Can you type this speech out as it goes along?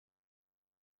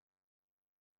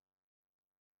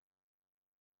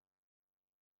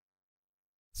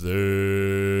Once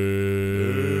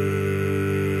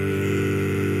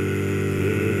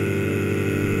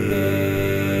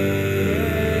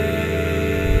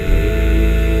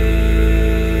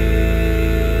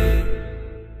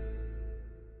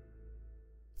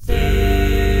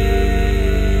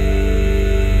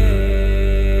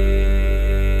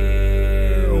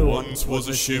was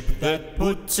a ship that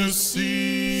put to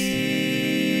sea.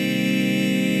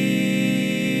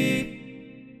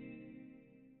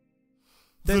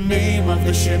 The name of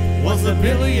the ship was the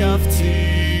Billy of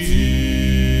Tea.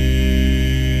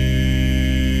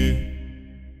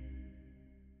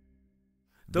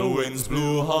 The winds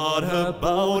blew hard, her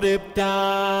bow dipped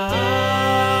down,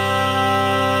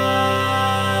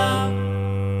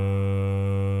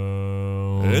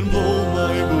 and blow,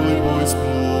 my bully boys,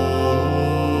 blow.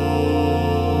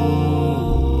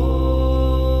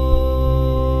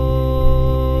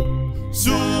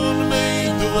 Soon may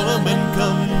the Wellerman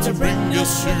come to bring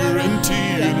us sugar and tea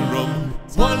and rum.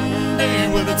 One day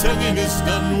when the tonguing is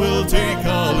done, we'll take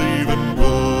our leave and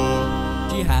go.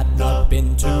 She had not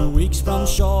been 2 weeks from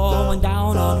shore when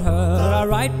down on her a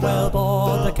right whale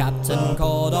bore. The captain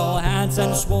called all hands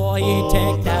and swore he'd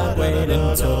take that whale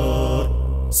in tow.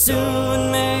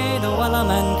 Soon may the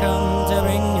Wellerman come to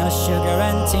bring us sugar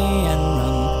and tea and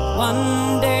rum.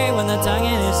 One day when the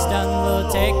tonguing is done, we'll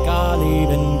take our leave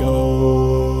and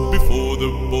go. Before the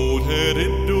boat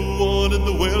headed toward and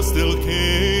the whale still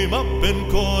came up and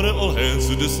caught her, all hands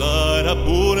to decide how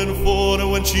board and fought her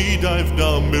when she dived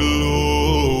down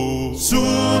below.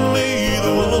 Soon may the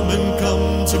Wellerman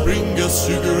come to bring us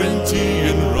sugar and tea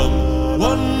and rum.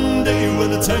 One day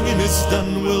when the tonguing is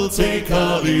done, we'll take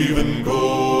our leave and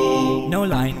go. No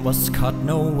line was cut,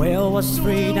 no whale was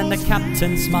freed, and the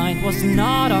captain's mind was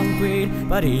not on greed,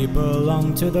 but he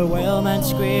belonged to the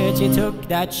whaleman's greed. He took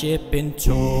that ship in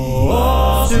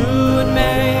tow. Soon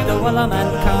may the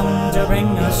Wellerman come to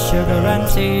bring us sugar and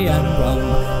tea and rum.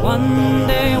 One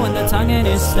day when the tonguing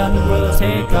is done, we'll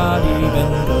take our leave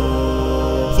and go.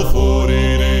 For 40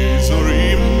 days or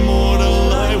even more, the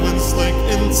line went slack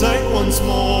and tight once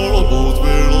more. All boats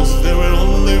were lost, there were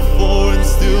only 4, and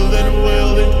still that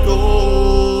whale did go.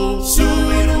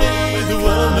 Soon may the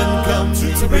Wellerman come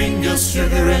to bring us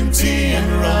sugar and tea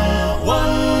and rum.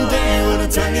 One day when the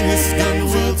tonguing is done,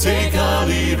 we'll take our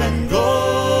leave and go.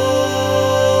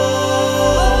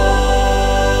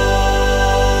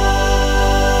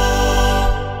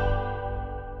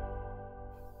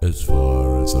 As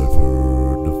far as I've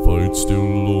heard, the fight's still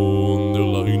on, the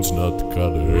line's not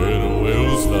cut and the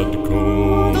whale's not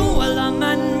cold. The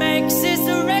Wellerman makes his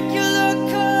regular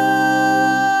call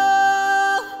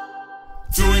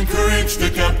to encourage the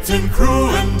captain, crew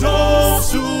and all.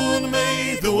 Soon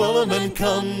may the Wellerman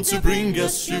come to bring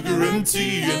us sugar and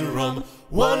tea and rum.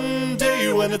 One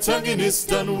day when the tonguing is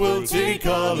done, we'll take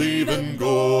our leave and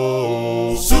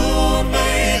go. Soon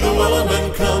may the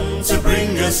Wellerman come to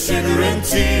bring us sugar and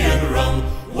tea and rum.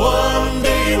 One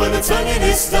day when the tonguing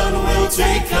is done, we'll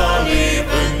take our leave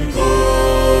and go.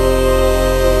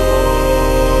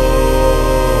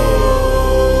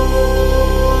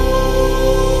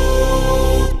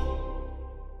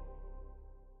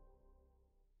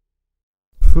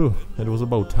 Phew, it was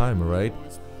about time, right?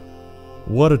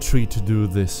 What a treat to do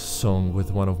this song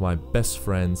with one of my best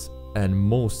friends and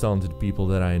most talented people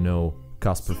that I know,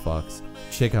 Casper.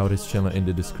 Check out his channel in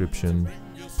the description.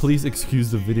 Please excuse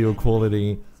the video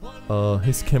quality.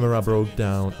 His camera broke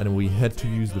down and we had to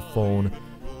use the phone,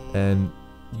 and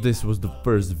this was the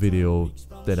first video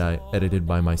that I edited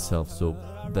by myself, so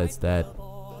that's that.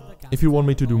 If you want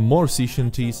me to do more sea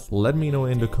shanties, let me know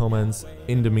in the comments.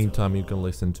 In the meantime, you can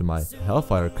listen to my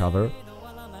Hellfire cover.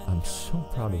 I'm so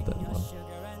proud of that one.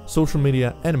 Social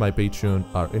media and my Patreon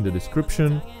are in the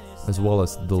description, as well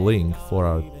as the link for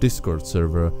our Discord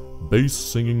server, Bass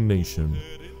Singing Nation,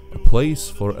 a place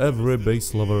for every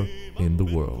bass lover in the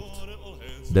world.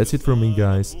 That's it from me,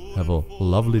 guys. Have a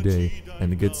lovely day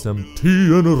and get some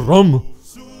tea and rum.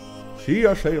 See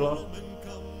ya, Shayla.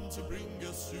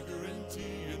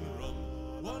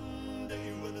 One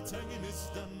day when the tonguing is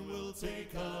done, we'll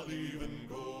take our leave and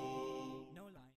go.